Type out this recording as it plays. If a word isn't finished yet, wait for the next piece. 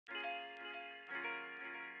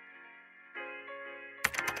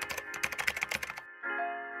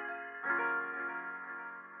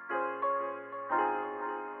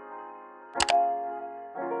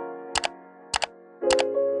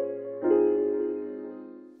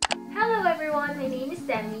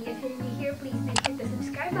yummy. If you're new here, please do hit the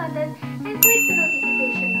subscribe button and click the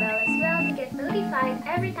notification bell as well to get notified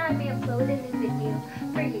every time I upload a new video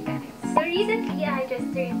for you guys. So recently, I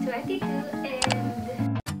just turned 22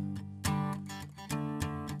 and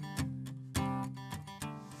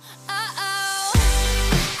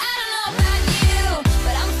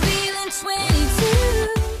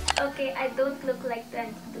okay, I don't look like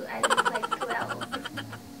 22, I look like 12.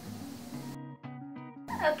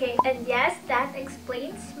 Okay, and yes, that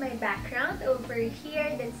explains my background over here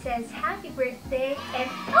that says happy birthday and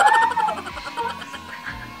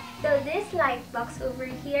so this light box over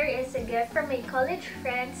here is a gift from my college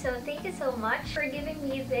friend, so thank you so much for giving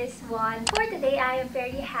me this one. For today, I am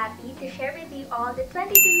very happy to share with you all the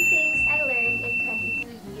 22 things I learned in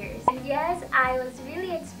 22 years. And yes, I was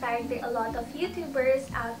really inspired by a lot of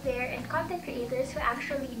YouTubers out there and content creators who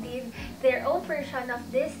actually did their own version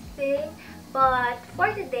of this thing. But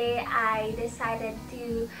for today, I decided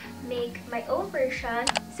to make my own version.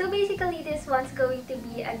 So basically, this one's going to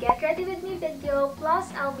be a get ready with me video.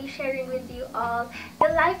 Plus, I'll be sharing with you all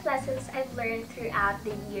the life lessons I've learned throughout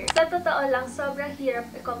the year. Sa totoo lang, sobrang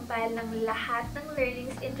hirap i-compile ng lahat ng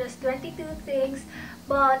learnings in just 22 things.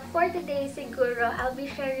 But for today, siguro, I'll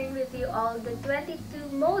be sharing with you all the 22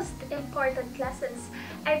 most important lessons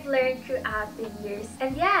I've learned throughout the years.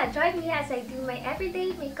 And yeah, join me as I do my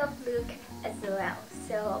everyday makeup look as well.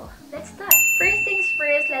 So, let's start. First things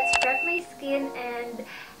first, let's prep my skin, and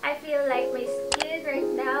I feel like my skin right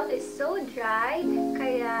now is so dry,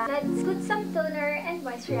 kaya let's put some toner and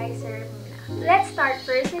moisturizer muna. Let's start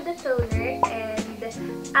first with the toner, and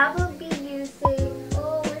I will be using,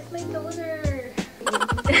 oh, where's my toner?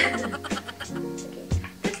 Okay,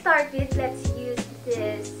 to start with, let's use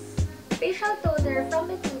this facial toner from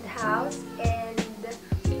the Food House, and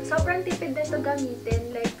sobrang tipid na ito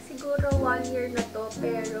gamitin, like siguro 1 year na to,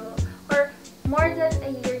 pero, or more than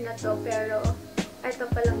a year na to, pero ito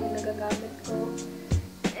pa lang yung nagagamit ko.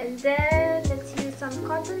 And then, let's use some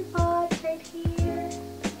cotton pods right here.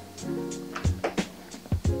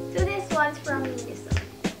 So this one's from Miniso.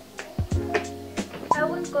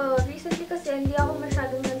 Ewan ko, recently kasi hindi ako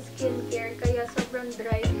masyadong nag-skincare, kaya sobrang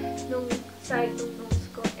dry nung side ng nose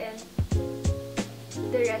ko and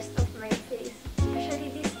the rest of my face. Especially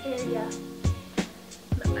this area.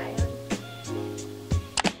 Ayun.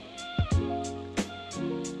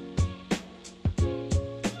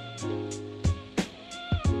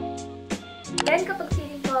 Then kapag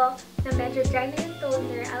feeling ko na medyo dry na yung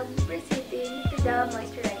toner, I'll be proceeding to the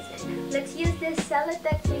moisturizer. Let's use this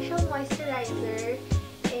Celotex Facial Moisturizer,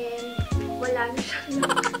 and wala na siya na.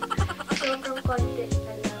 Sobrang konti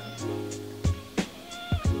na lang.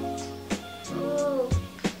 Oh!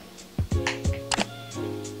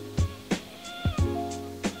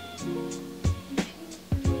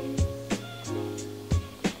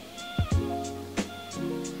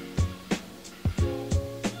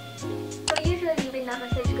 So usually,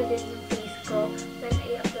 pinamassage ko din yung face ko when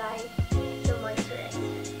I apply the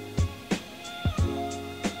moisturizer.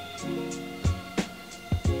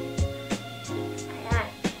 Ayan.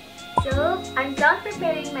 So, I'm done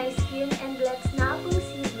preparing my skin, and let's now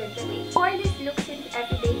proceed with the face. For this look, since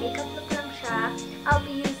everyday makeup look lang siya, I'll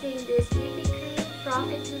be using this BB cream from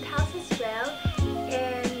the Food House as well.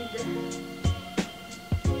 And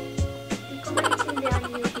hindi ko maintindihan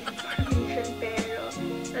yung information, pero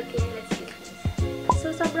okay, let's use this. So,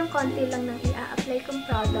 sobrang konti lang nang i-apply kong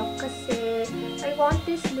product kasi I want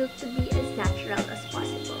this look to be as natural as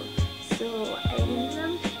possible. So, ayan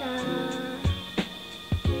lang siya.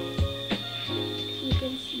 You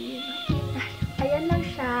can see. Ayan lang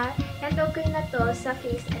siya. And okay na to sa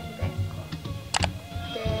face and neck ko.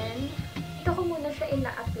 Then, ito ko muna siya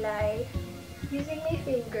ina-apply using my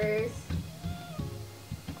fingers.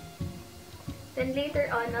 Then later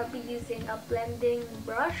on, I'll be using a blending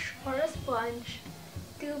brush or a sponge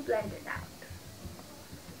to blend it out.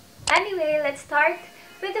 Anyway, let's start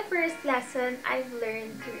with the first lesson I've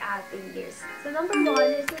learned throughout the years. So number 1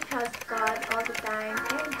 is to trust God all the time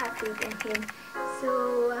and have faith in Him.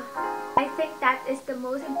 So I think that is the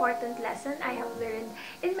most important lesson I have learned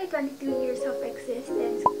in my 22 years of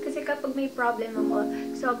existence. Kasi kapag may problem ako,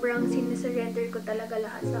 sobrang sinusurrender ko talaga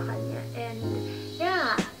lahat sa Kanya. And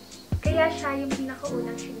yeah, kaya siya yung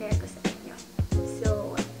pinakaunang shinare ko sa inyo.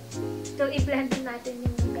 So i-blend natin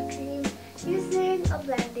yung BB cream using a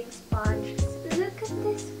blending sponge. Look at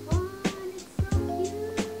this one! It's so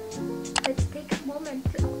cute! Let's take a moment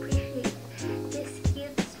to appreciate this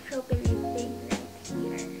cute strawberry thing right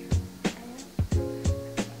here. Ayan.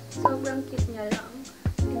 Sobrang cute niya lang.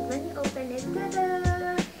 And when you open it,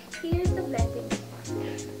 tada! Here's the blending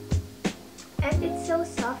sponge. And it's so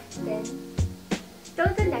soft then. So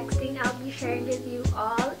the next thing I'll be sharing with you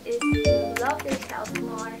all is to love yourself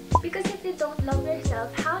more. Because if you don't love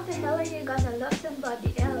yourself, how the hell are you gonna love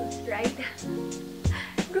somebody else, right?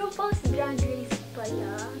 RuPaul's Drag Race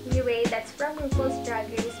pala. Anyway, that's from RuPaul's Drag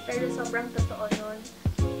Race, pero sobrang totoo nun.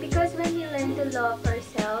 Because when we learn to love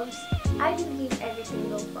ourselves, I believe everything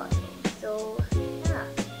will follow. So, yeah.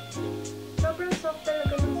 Sobrang soft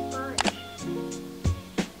talaga ng sponge.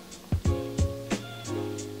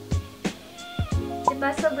 Diba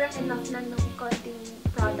sobrang enough na nung konting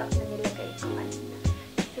product na nilagay ko kanina.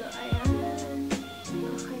 So, ayan.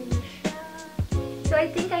 Okay na siya. So, I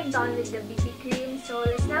think I'm done with the BB cream. So,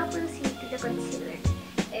 let's now proceed to the concealer.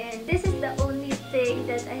 And this is the only thing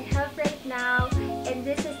that I have right now. And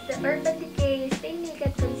this is the Urban Decay Stay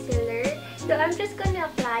Naked Concealer. So, I'm just gonna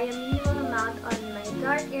apply a minimal amount on my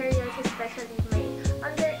dark areas, especially my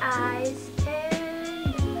under eyes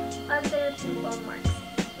and other pimple marks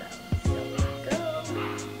as well. So, let's go!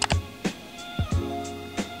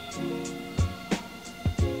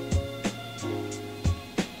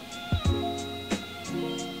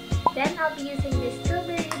 Then I'll be using this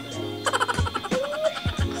strawberry blend.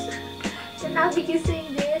 Then I'll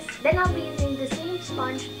be using the same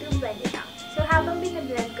sponge to blend it out. So habang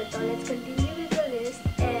binablend ko to, let's continue with the list.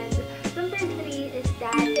 And number 3 is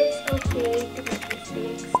that it's okay to make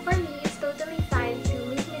mistakes. For me, it's totally fine to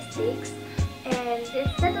make mistakes. And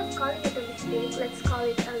instead of calling it a mistake, let's call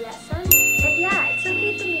it a lesson. And yeah, it's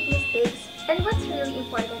okay to make mistakes. And what's really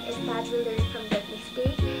important is that we learn from that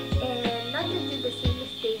mistake and not to do the same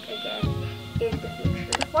mistake again in the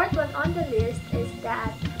future. The fourth one on the list is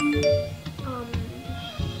that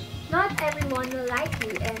not everyone will like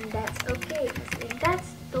you, and that's okay. Kasi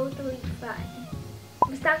that's totally fine.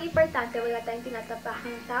 Basta ang importante, wala tayong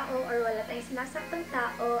tinatapakang tao or wala tayong sinasaktan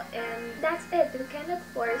tao, and that's it. We cannot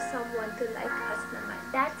force someone to like us naman.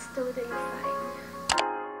 That's totally fine.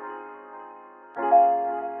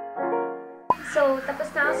 So, tapos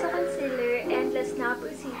na ako sa concealer, and let's now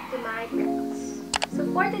proceed to my brows. So,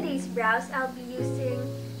 for today's brows, I'll be using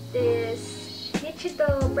this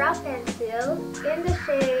Nichito brow pencil in the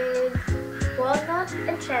shade Walnut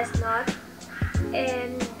and Chestnut,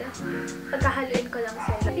 and pagkahaluin ko lang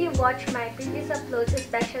sila. If you watch my previous uploads,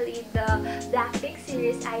 especially the Blackpink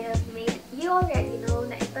series I have made, you already know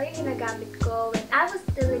na ito yung ginagamit ko when I was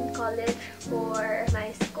still in college for my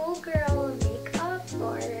schoolgirl makeup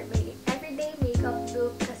or my everyday makeup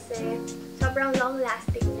look kasi sobrang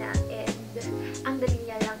long-lasting niya and ang dali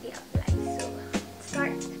niya lang i-apply. So,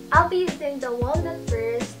 start. I'll be using the walnut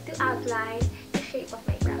first to outline the shape of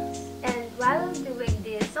my brows. And while I'm doing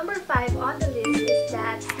this, number 5 on the list is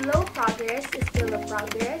that slow progress is still a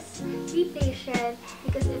progress. Be patient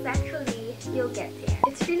because eventually you'll get there.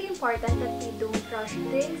 It's really important that we don't rush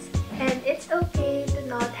things, and it's okay to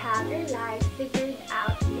not have your life figured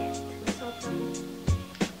out yet. So,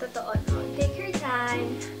 totoo no. Take your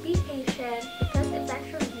time, be patient because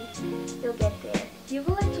eventually you'll get there. You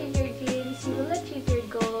will achieve your dreams, you will achieve your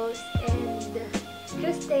goals, and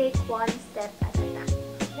just take one step at a time.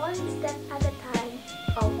 One step at a time,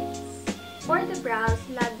 always. For the brows,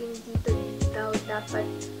 laging dito daw dapat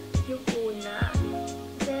yung una.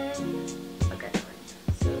 Then, pagkanoon.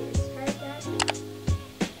 So, let's try that.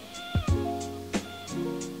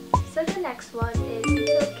 So, the next one is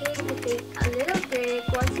it's okay to take a little break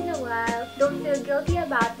once in a while. Don't feel guilty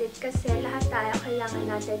about it kasi lahat tayo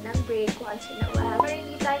kailangan natin ng break once in a while. Or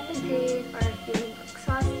hindi tayo na-drain or feeling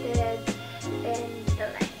exhausted and the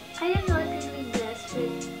like. I am not really blessed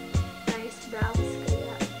with nice brows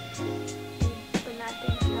kaya hindi pa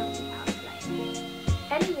natin siyang i-outline.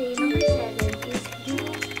 Anyway, number 7 is do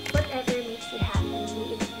whatever makes you happy.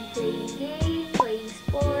 May it be playing games, playing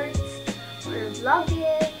sports, or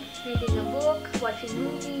vlogging, reading a book, watching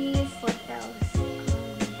movies, what else?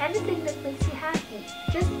 Anything that makes you happy.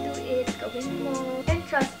 Just do it, gawin mo. And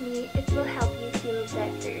trust me, it will help you feel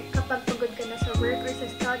better. Kapag pagod ka na sa work or sa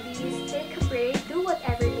studies, take a break, do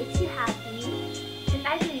whatever makes you happy. And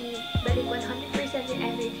I believe, balik 100% your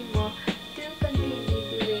energy mo to continue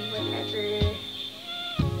doing whatever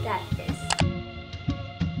that is.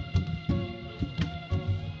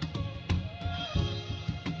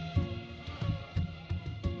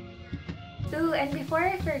 So, and before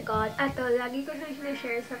I forgot, lagi ko siyang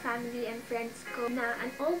sinashare sa family and friends ko na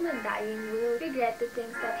an old man dying will regret the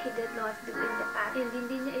things that he did not do in the past. And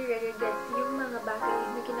hindi niya i-regret yung mga bagay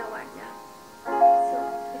na ginawa niya. So,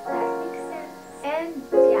 if that makes sense. And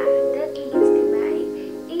yeah, that leads to my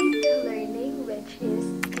 8th learning, which is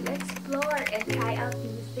to explore and try out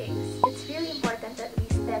new things. It's really important that we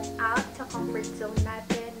step out sa comfort zone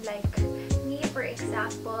natin. Like me, for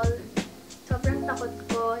example, sobrang takot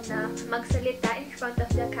ko na magsalita in front of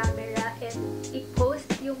the camera and i-post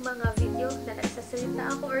yung mga video na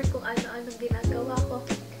nagsasalita ako or kung ano-anong ginagawa ko.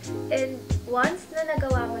 And once na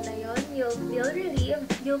nagawa mo na yun, you'll feel relieved,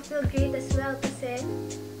 you'll feel great as well kasi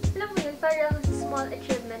alam mo yun, parang small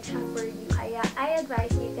achievement siya for you. Kaya I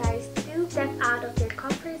advise you guys to step out of your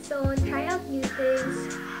comfort zone, try out new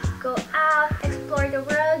things, go out, explore the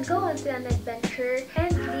world, go on to an adventure,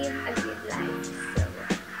 and live a good life. So,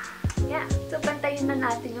 yeah. So, pantayin na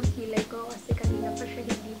natin yung kilay ko kasi kanina pa siya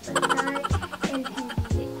hindi pantay and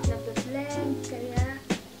hindi nag-blend. Kaya,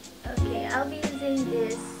 okay, I'll be using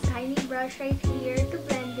this tiny brush right here to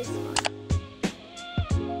blend this one.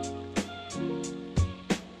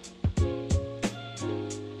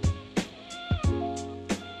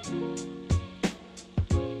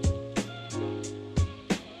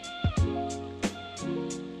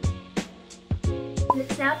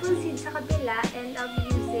 Let's now proceed sa kabila and I'll be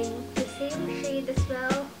using the same shade as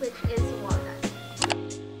well, which is Walnut.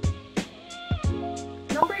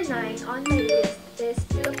 Number 9 on my list is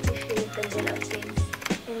to appreciate the little things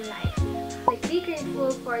in life. Like, be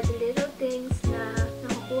grateful for the little things na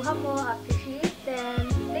nakukuha mo, appreciate them.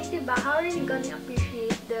 Like, diba, how are you gonna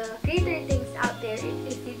appreciate the greater things out there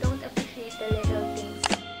if you don't appreciate the little things?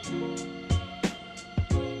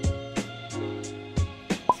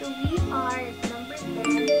 So we are number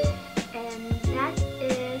 10, and that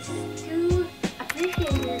is to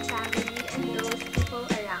appreciate your family and those people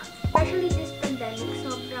around. Especially this pandemic,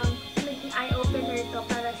 sobrang naging eye-opener to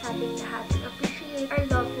para sa ating lahat to appreciate our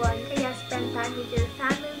loved ones. Kaya spend time with your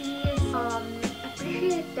families,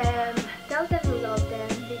 appreciate them, tell them you love them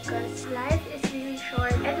because life is really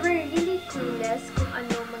short and we're really clueless kung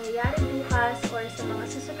ano mangyayari bukas or sa mga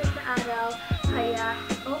susunod na araw. Kaya,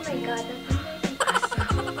 oh my God,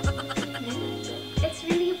 it's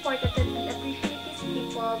really important that we appreciate these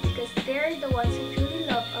people because they're the ones who truly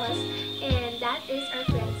love us, and that is our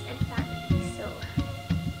friends and family. So,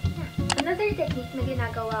 yeah. Another technique na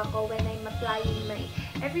ginagawa ko when I'm applying my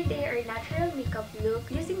everyday or natural makeup look,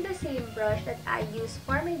 using the same brush that I use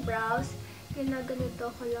for my brows,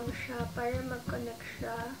 ginaganito ko lang siya para mag-connect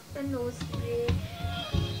siya sa nose bridge.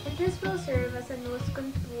 And this will serve as a nose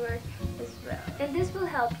contour as well. And this will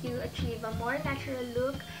help you achieve a more natural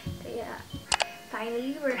look. Kaya,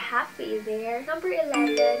 finally, we're halfway there. Number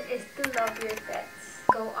 11 is to love your pets.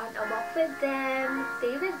 Go on a walk with them,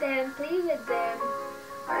 stay with them, play with them,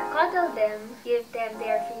 or cuddle them. Give them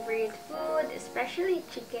their favorite food, especially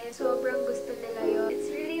chicken. Sobrang gusto nila yun.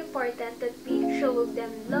 It's really important that we show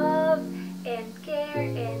them love and care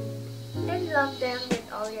and love them with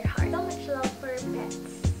all your heart. So much love for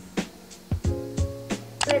pets.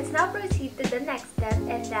 Let's now proceed to the next step,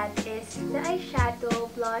 and that is the eyeshadow,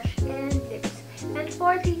 blush, and lips. And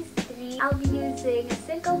for these three, I'll be using a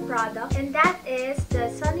single product, and that is the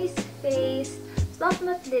Sunny's Face Soft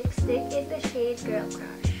Matte Lipstick in the shade Girl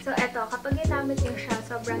Crush. So, eto, kapag ginamit nyo siya,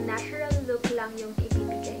 sobrang natural look lang yung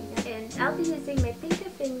ibibigay niya. And I'll be using my pinky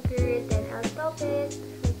finger, then I'll top it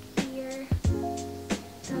like here.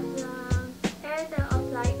 Tap lang. And I'll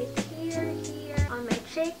apply it here, on my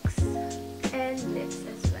cheeks, and lips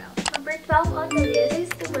as well. Number 12 on the list is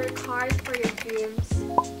to work hard for your dreams.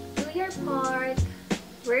 Do your part,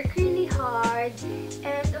 work really hard,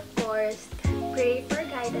 and of course, pray for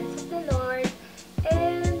guidance of the Lord,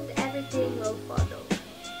 and everything will follow.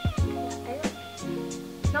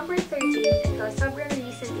 Number 13, ito, sobrang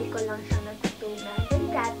recently ko lang siya natutunan, and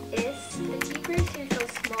that is to keep your circle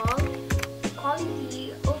small,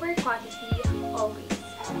 quality over quantity always.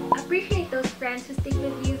 Appreciate those friends who stick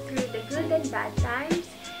with you through the good and bad times,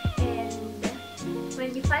 and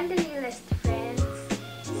when you find the realest friends,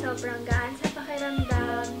 sobrang gaan sa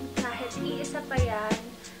pakiramdam, kahit iisa pa yan,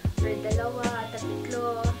 or dalawa,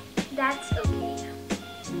 tatlo, that's okay.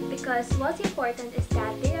 Because what's important is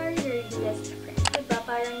that they are your realest friends. Diba?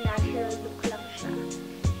 Parang natural look lang siya.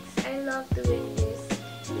 I love doing this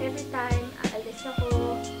every time aalis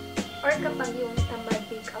ako, or kapag yung tamad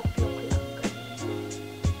makeup look lang.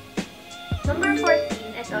 Number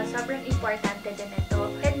 14, ito, sobrang importante din ito.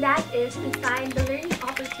 And that is to find the learning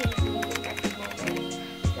opportunity in every moment.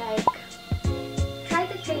 Like, try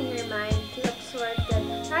to train your mind to absorb that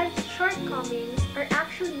life's shortcomings are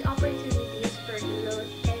actually opportunities for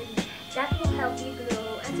growth, and that will help you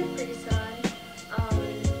grow as a person.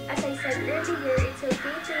 As I said earlier, it's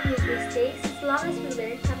okay to make mistakes as long as we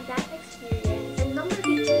learn from that experience. And number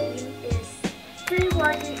 15 is to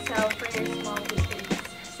reward yourself for your small victories.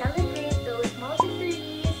 Celebrate those small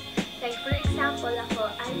victories. Like, for example,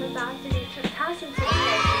 ako, I'm about to reach 1,000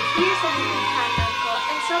 subscribers here sa YouTube channel ko.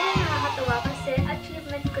 And sobrang nakakatawa kasi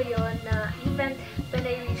achievement ko yon na even when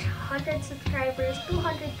I reach 100 subscribers,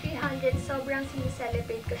 200, 300, sobrang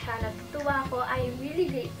sineselebrate ko siya. Natutuwa ako. I am really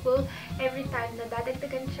grateful every time na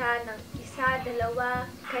dadagdagan siya ng isa, dalawa.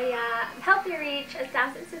 Kaya, help me reach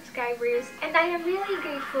 1,000 subscribers. And I am really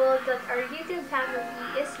grateful that our YouTube family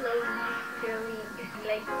is slowly growing.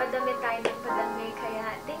 Like, padami tayo ng padami.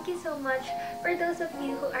 Kaya, thank you so much for those of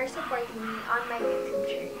you who are supporting me on my YouTube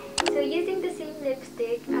journey. So, using the same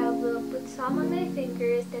lipstick, I will put some on my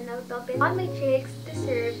fingers, then I'll top it on my cheeks to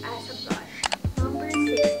serve as a blush. Number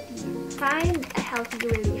 16. Find a healthy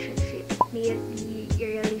relationship. May it be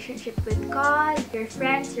your relationship with God, your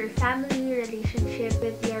friends, your family, relationship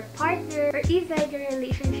with your partner, or even your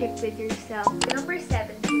relationship with yourself. Number 17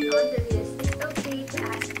 on the list, it's okay to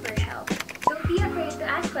ask for help. Don't be afraid to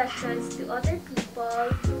ask questions to other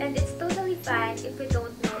people, and it's totally fine if we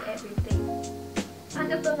don't know everything.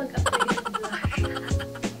 Ano ba mag-apply ng blush?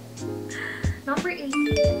 Number 18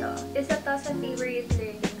 ito. Isa to sa favorite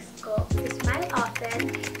learnings ko. To smile often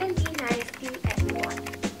and be nice to everyone.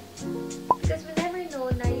 Because we never know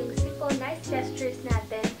na yung simple nice gestures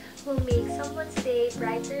natin will make someone's day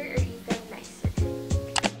brighter or even nicer.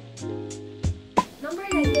 Number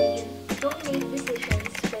 19. Don't make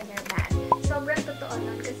decisions when you're mad. Sobrang totoo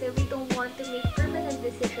nun kasi we don't want to make permanent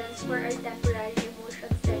decisions for our temporary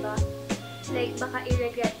emotions, diba? Like, baka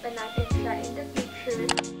i-regret pa natin siya in the future.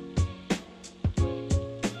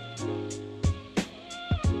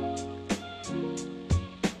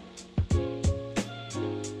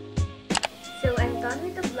 So, I'm done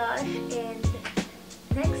with the blush and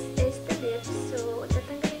next is the lips. So,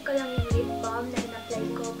 tatanggalin ko lang yung lip balm na in-apply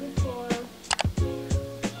ko before.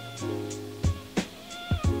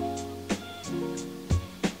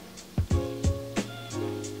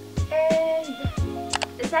 And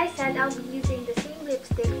as I said, I'll be using the same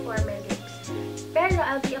lipstick for my lips. Pero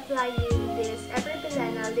I'll be applying this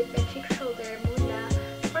Everbilena Lip and Cheek Shoulder muna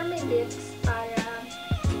for my lips para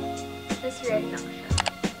mas red lang siya.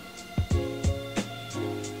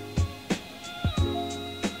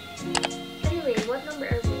 Anyway, what number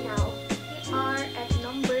are we now? We are at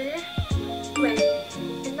number 20.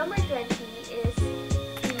 And number 20 is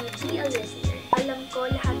to be a listener. Alam ko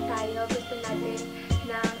lahat tayo gusto natin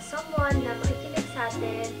ng someone na makikinig sa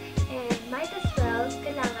atin, and might as well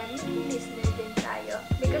kailangan maging listener din tayo.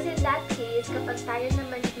 Because in that case, kapag tayo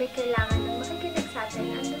naman may kailangan ng makikinig sa atin,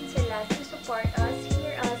 andun sila to support us,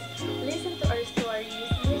 hear us, listen to our stories,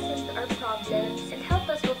 listen to our problems, and help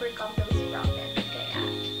us overcome those problems. Kaya,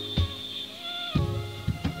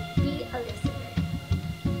 be a listener.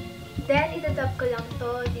 Then, itatap ko lang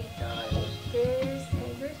to dito like this,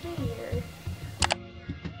 and here's my mirror.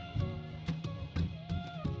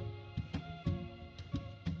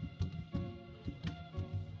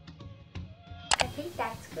 I think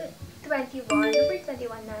that's good. 21. Number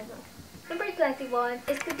 21 na, no? Number 21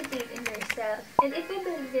 is to believe in yourself. And if we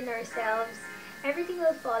believe in ourselves, everything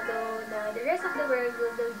will follow na the rest of the world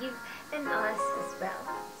will believe in us as well.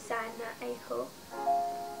 Sana, I hope.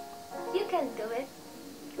 You can do it.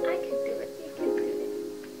 I can do it. You can do it.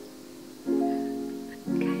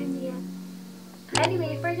 Kaya niya.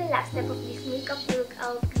 Anyway, for the last step of this makeup look,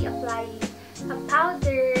 I'll be applying a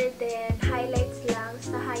powder, then highlights lang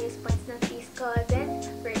sa highest points ng face ko, then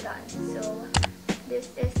we're done. So,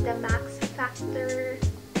 this is the Max Factor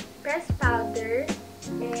Press Powder,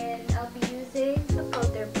 and I'll be using a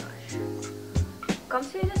powder brush.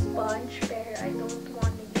 Comes with a sponge, pero I don't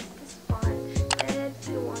want to use the sponge. Instead,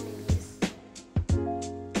 I want to use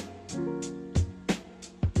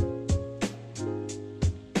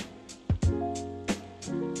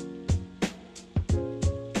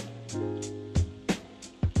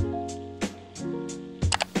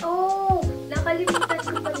nakalimutan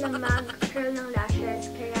ko pala mag-curl ng lashes.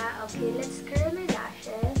 Kaya, okay, let's curl my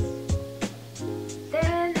lashes.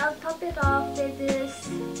 Then, I'll top it off with this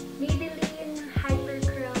Maybelline Hyper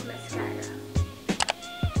Curl Mascara.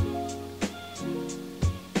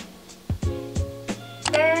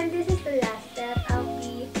 Then, this is the last step. I'll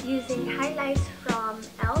be using highlights from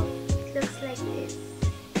e.l.f. It looks like this.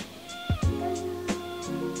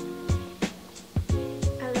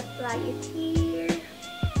 I'll apply it here.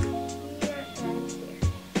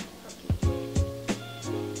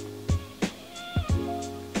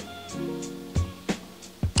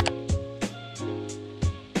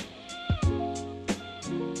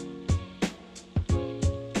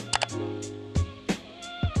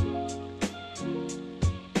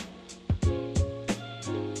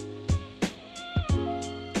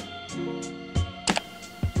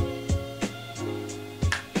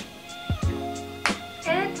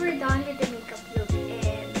 We're done with the makeup look,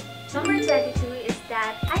 and number 22 is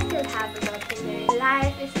that I still have a lot to learn.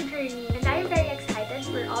 Life is a journey, and I am very excited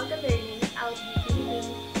for all the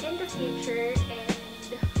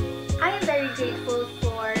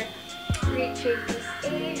Shirley's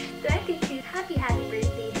age 22. Happy birthday!